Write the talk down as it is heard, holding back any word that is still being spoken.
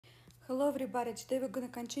Hello everybody, today we're going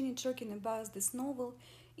to continue talking about this novel,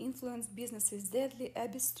 Influence Business is Deadly,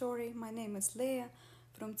 Abby's story. My name is Leah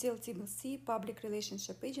from TLTBLC, Public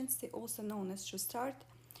Relationship Agency, also known as True Start.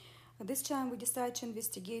 This time we decided to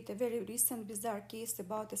investigate a very recent bizarre case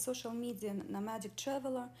about a social media nomadic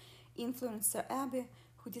traveler, influencer Abby,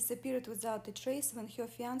 who disappeared without a trace when her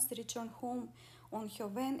fiancé returned home on her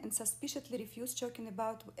van and suspiciously refused talking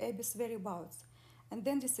about Abby's whereabouts, and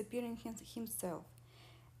then disappearing himself.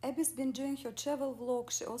 Abby's been doing her travel vlog.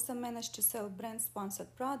 She also managed to sell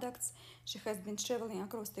brand-sponsored products. She has been traveling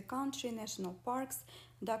across the country, national parks,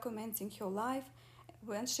 documenting her life.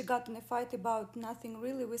 When she got in a fight about nothing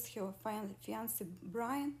really with her fiancé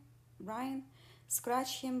Brian,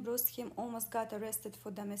 scratched him, bruised him, almost got arrested for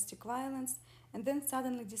domestic violence, and then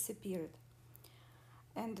suddenly disappeared.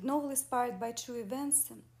 And the novel is inspired by true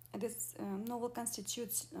events. This novel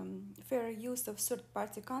constitutes fair use of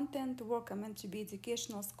third-party content, work are meant to be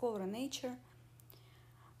educational, scholar in nature.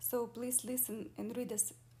 So please listen and read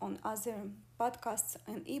us on other podcasts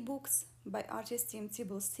and ebooks by artist team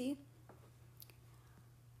TBLC.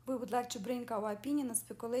 We would like to bring our opinion and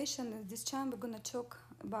speculation. This time we're going to talk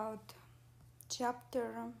about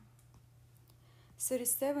chapter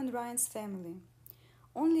 37, Ryan's family.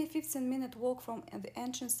 Only a 15-minute walk from the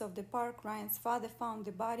entrance of the park, Ryan's father found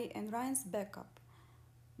the body and Ryan's backpack.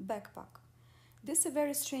 This is a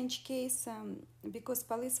very strange case because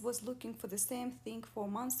police was looking for the same thing for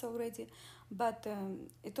months already, but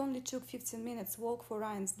it only took 15 minutes walk for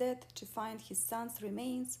Ryan's dad to find his son's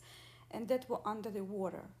remains, and that were under the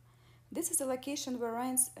water. This is a location where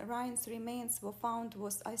Ryan's remains were found,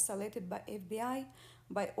 was isolated by FBI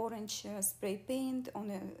by orange spray paint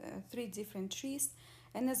on 3 different trees.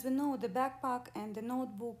 And as we know, the backpack and the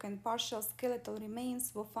notebook and partial skeletal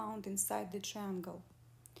remains were found inside the triangle.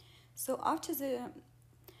 So after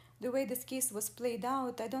the way this case was played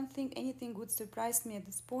out, I don't think anything would surprise me at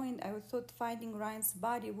this point. I thought finding Ryan's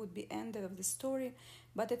body would be the end of the story,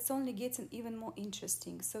 but it's only getting even more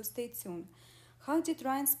interesting, so stay tuned. How did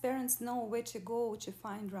Ryan's parents know where to go to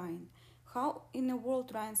find Ryan? How in the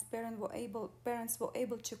world Ryan's parents were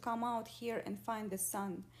able to come out here and find the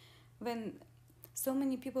son when so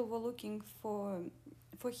many people were looking for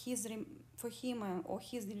him or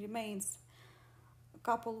his remains a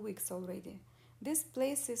couple weeks already. This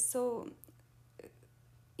place is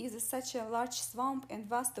such a large swamp and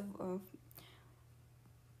vast of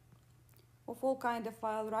all kind of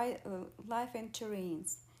life and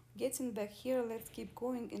terrains. Getting back here, let's keep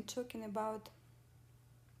going and talking about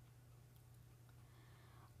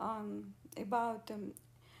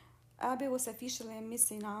Abby was officially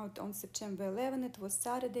missing out on September 11. It was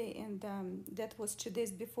Saturday, and that was 2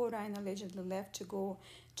 days before Ryan allegedly left to go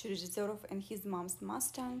to the reserve in his mom's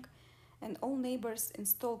Mustang. And all neighbors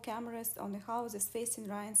installed cameras on the houses facing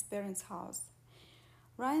Ryan's parents' house.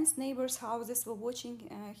 Ryan's neighbors' houses were watching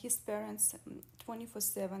his parents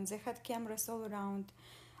 24/7. They had cameras all around,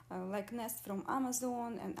 like Nest from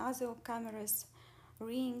Amazon and other cameras,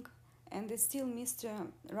 Ring, and they still missed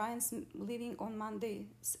Ryan's leaving on Monday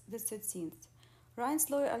the 13th. Ryan's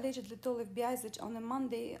lawyer allegedly told FBI that on a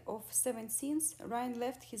Monday of 17th, Ryan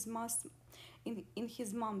left in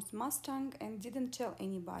his mom's Mustang and didn't tell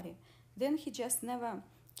anybody. Then he just never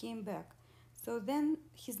came back. So then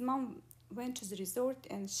his mom went to the resort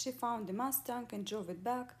and she found the Mustang and drove it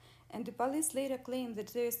back, and the police later claimed that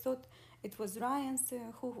they thought it was Ryan's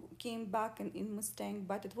who came back in Mustang,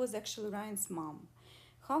 but it was actually Ryan's mom.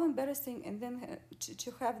 How embarrassing, and then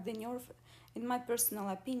to have the nerve, in my personal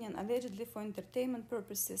opinion, allegedly for entertainment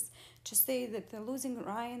purposes, to say that losing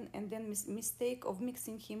Ryan and then mistake of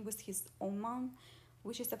mixing him with his own mom,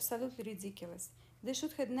 which is absolutely ridiculous. They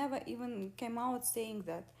should have never even came out saying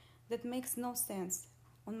that. That makes no sense,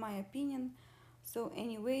 on my opinion. So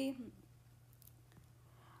anyway,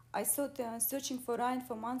 I thought searching for Ryan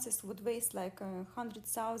for months would waste like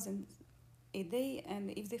 100,000 a day,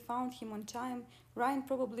 and if they found him on time, Ryan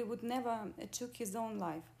probably would never took his own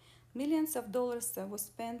life. Millions of dollars were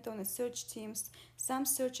spent on search teams. Some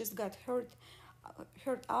searchers got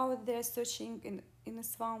hurt out there searching in the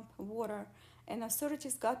swamp water, and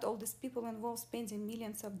authorities got all these people involved spending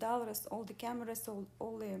millions of dollars, all the cameras,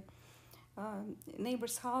 all the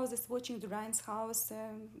neighbors' houses, watching the Ryan's house,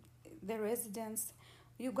 the residence.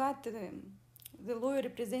 You got the lawyer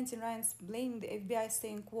representing Ryan's blaming the FBI,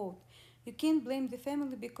 saying, quote, "You can't blame the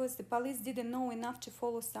family because the police didn't know enough to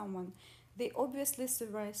follow someone. They obviously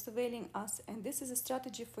were surveilling us, and this is a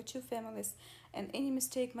strategy for 2 families, and any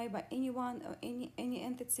mistake made by anyone or any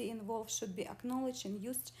entity involved should be acknowledged and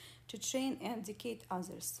used to train and educate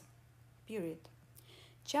others." Period.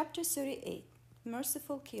 Chapter 38,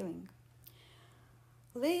 Merciful Killing.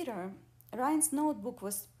 Later, Ryan's notebook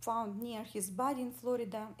was found near his body in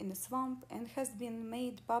Florida in a swamp and has been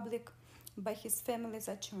made public by his family's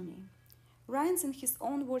attorney. Ryan's, in his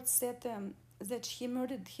own words, said that he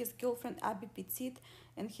murdered his girlfriend Abby Petit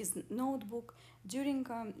in his notebook during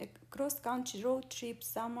a cross-country road trip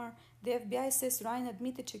summer. The FBI says Ryan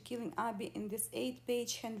admitted to killing Abby in this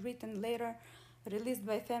 8-page handwritten letter released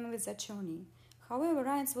by family's attorney. However,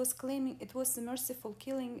 Ryan was claiming it was a merciful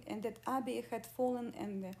killing and that Abby had fallen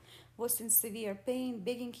and was in severe pain,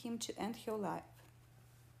 begging him to end her life.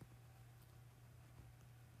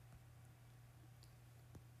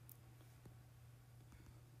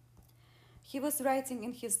 He was writing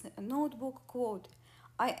in his notebook, quote,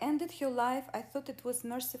 "I ended her life. I thought it was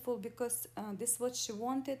merciful because this is what she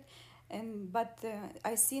wanted, but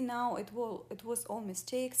I see now it was all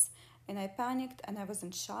mistakes, and I panicked and I was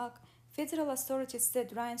in shock." Federal authorities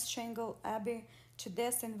said Ryan strangled Abby to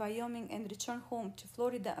death in Wyoming and returned home to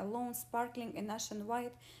Florida alone, sparkling a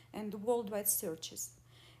nationwide and worldwide searches.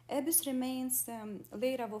 Abby's remains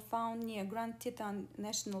later were found near Grand Teton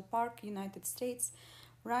National Park, United States.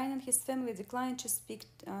 Ryan and his family declined to speak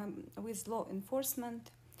with law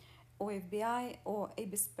enforcement or FBI or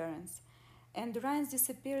Abby's parents. And Ryan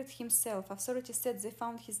disappeared himself. Authorities said they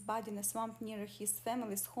found his body in a swamp near his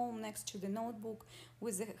family's home next to the notebook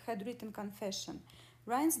with a handwritten confession.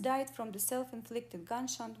 Ryan died from the self-inflicted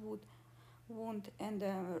gunshot wound, and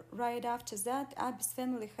right after that, Abby's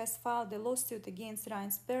family has filed a lawsuit against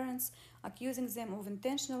Ryan's parents, accusing them of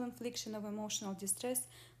intentional infliction of emotional distress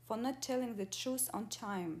for not telling the truth on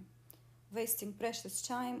time, wasting precious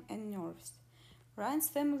time and nerves. Ryan's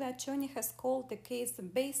family attorney has called the case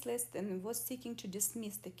baseless and was seeking to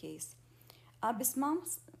dismiss the case. Abby's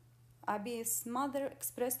mother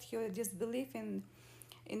expressed her disbelief in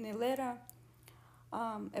a letter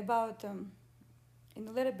in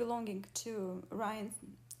a letter belonging to Ryan.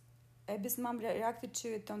 Abby's mom reacted to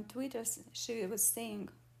it on Twitter. She was saying,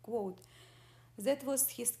 quote, "That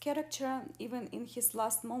was his character. Even in his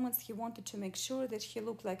last moments, he wanted to make sure that he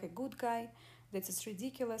looked like a good guy. That is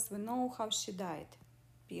ridiculous. We know how she died.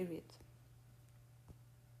 Period."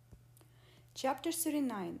 Chapter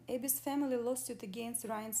 39. Abby's family lawsuit against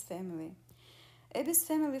Ryan's family. Abby's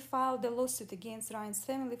family filed a lawsuit against Ryan's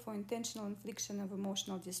family for intentional infliction of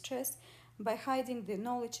emotional distress by hiding the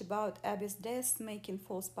knowledge about Abby's death, making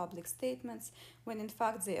false public statements when in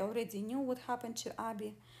fact they already knew what happened to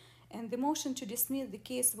Abby. And the motion to dismiss the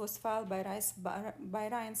case was filed by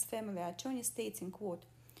Ryan's family attorney, stating, quote,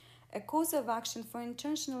 "A cause of action for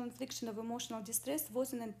intentional infliction of emotional distress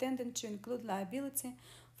wasn't intended to include liability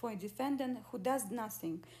for a defendant who does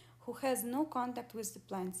nothing, who has no contact with the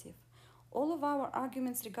plaintiff. All of our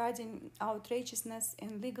arguments regarding outrageousness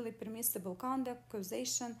and legally permissible conduct,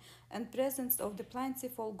 causation, and presence of the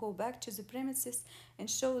plaintiff all go back to the premises and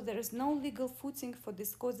show there is no legal footing for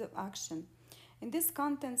this cause of action. In this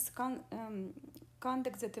context,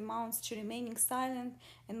 conduct that amounts to remaining silent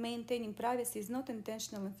and maintaining privacy is not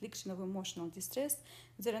intentional infliction of emotional distress.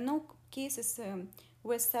 There are no cases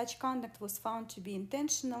where such conduct was found to be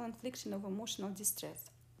intentional infliction of emotional distress."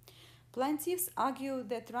 Plaintiffs argue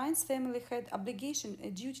that Ryan's family had obligation, a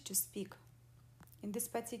duty to speak in this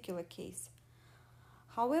particular case.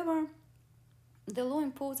 However, the law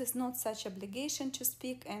imposes not such obligation to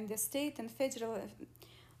speak, and the state and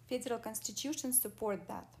federal constitutions support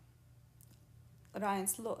that.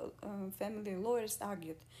 Ryan's family lawyers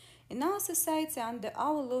argued, "In our society, under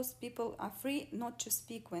our laws, people are free not to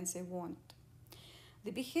speak when they want.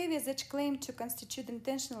 The behavior that claimed to constitute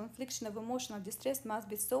intentional infliction of emotional distress must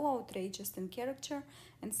be so outrageous in character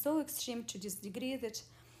and so extreme to this degree that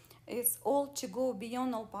it's all to go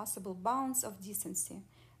beyond all possible bounds of decency."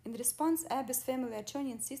 In response, Abby's family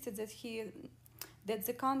attorney insisted that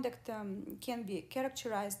the conduct can be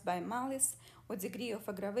characterized by malice or degree of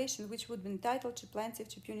aggravation, which would be entitled to plaintiff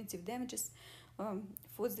to punitive damages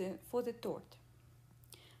for the tort.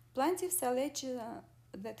 Plaintiffs allege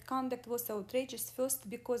that conduct was outrageous, first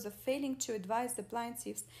because of failing to advise the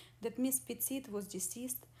plaintiffs that Miss Petit was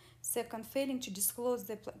deceased, second, failing to disclose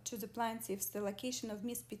to the plaintiffs the location of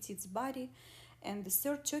Miss Petit's body, and the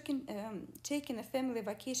third, taking a family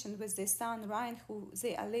vacation with their son Ryan, who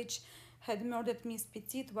they allege had murdered Miss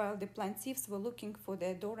Petit while the plaintiffs were looking for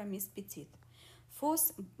their daughter Miss Petit.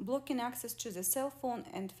 Fourth, blocking access to the cell phone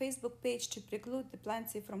and Facebook page to preclude the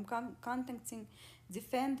plaintiff from contacting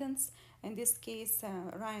defendants, in this case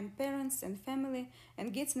Ryan's parents and family,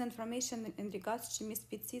 and getting information in regards to Miss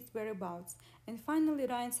Petit's whereabouts. And finally,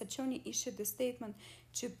 Ryan's attorney issued a statement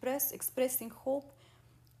to press expressing hope,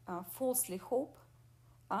 falsely hope,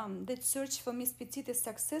 that search for Miss Petit is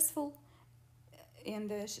successful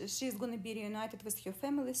and she's going to be reunited with her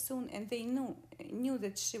family soon, and they knew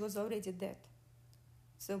that she was already dead.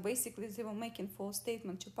 So basically they were making false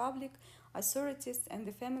statement to public authorities and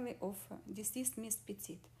the family of deceased Miss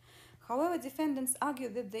Petit. However, defendants argue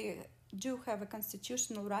that they do have a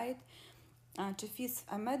constitutional right to Fifth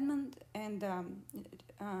Amendment and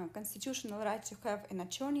constitutional right to have an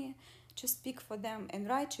attorney to speak for them and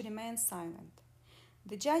right to remain silent.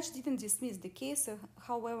 The judge didn't dismiss the case,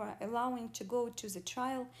 however, allowing to go to the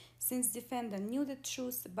trial since defendant knew the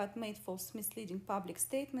truth but made false misleading public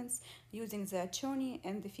statements using the attorney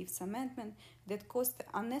and the Fifth Amendment that caused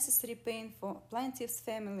unnecessary pain for plaintiff's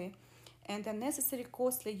family and unnecessary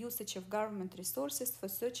costly usage of government resources for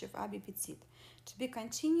search of Abby Petit. To be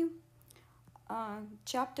continued,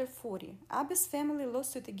 Chapter 40. Abby's family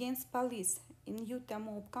lawsuit against police in Utah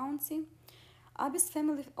Moab County. Abby's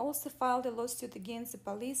family also filed a lawsuit against the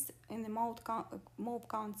police in the Moab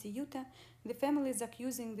County, Utah. The family is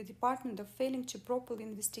accusing the department of failing to properly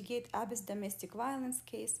investigate Abby's domestic violence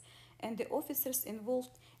case, and the officers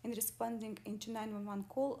involved in responding into 911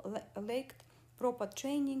 call lacked proper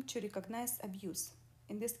training to recognize abuse,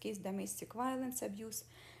 in this case domestic violence abuse,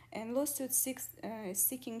 and lawsuit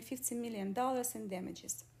seeking $50 million in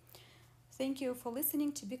damages. Thank you for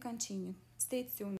listening. To be continued. Stay tuned.